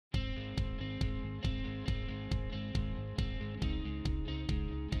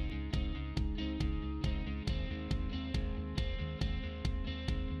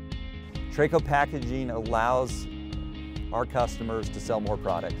Traco packaging allows our customers to sell more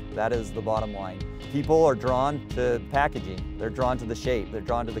product. That is the bottom line. People are drawn to packaging. They're drawn to the shape, they're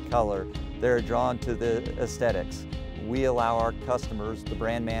drawn to the color, they're drawn to the aesthetics. We allow our customers, the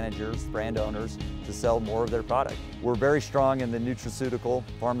brand managers, brand owners, to sell more of their product. We're very strong in the nutraceutical,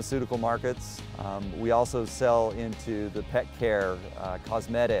 pharmaceutical markets. We also sell into the pet care,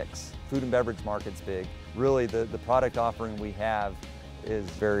 cosmetics, food and beverage market's big. Really, the product offering we have is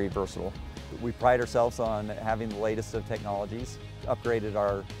very versatile. We pride ourselves on having the latest of technologies, upgraded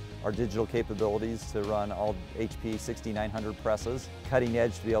our digital capabilities to run all HP 6900 presses, cutting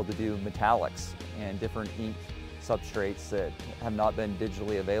edge to be able to do metallics and different ink substrates that have not been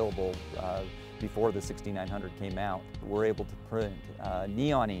digitally available before the 6900 came out. We're able to print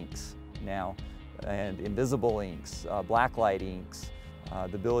neon inks now, and invisible inks, blacklight inks,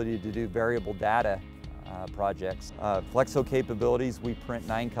 the ability to do variable data projects. Flexo capabilities, we print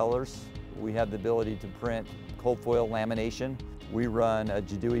 9 colors. We have the ability to print cold foil lamination. We run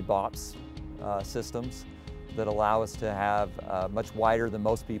Jadui BOPS systems that allow us to have much wider than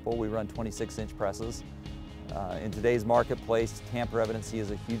most people. We run 26-inch presses. In today's marketplace, tamper evidency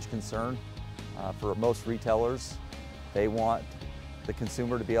is a huge concern for most retailers. They want the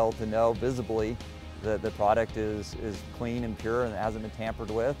consumer to be able to know visibly that the product is clean and pure and hasn't been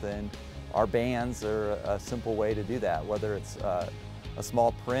tampered with, and our bands are a simple way to do that, whether it's a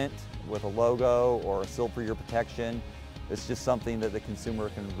small print with a logo or a seal for your protection. It's just something that the consumer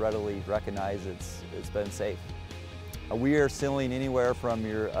can readily recognize it's been safe. We are selling anywhere from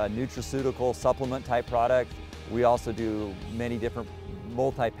your nutraceutical supplement type product. We also do many different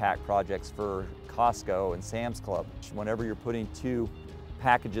multi-pack projects for Costco and Sam's Club. Whenever you're putting 2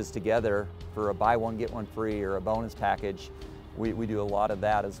 packages together for a buy one get one free or a bonus package, we do a lot of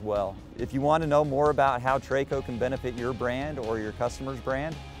that as well. If you want to know more about how Traco can benefit your brand or your customer's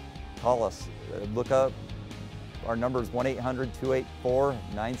brand, call us. Look up, our number is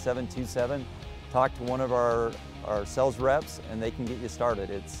 1-800-284-9727. Talk to one of our sales reps and they can get you started.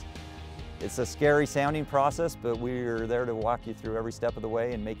 It's a scary sounding process, but we're there to walk you through every step of the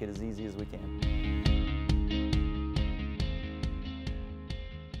way and make it as easy as we can.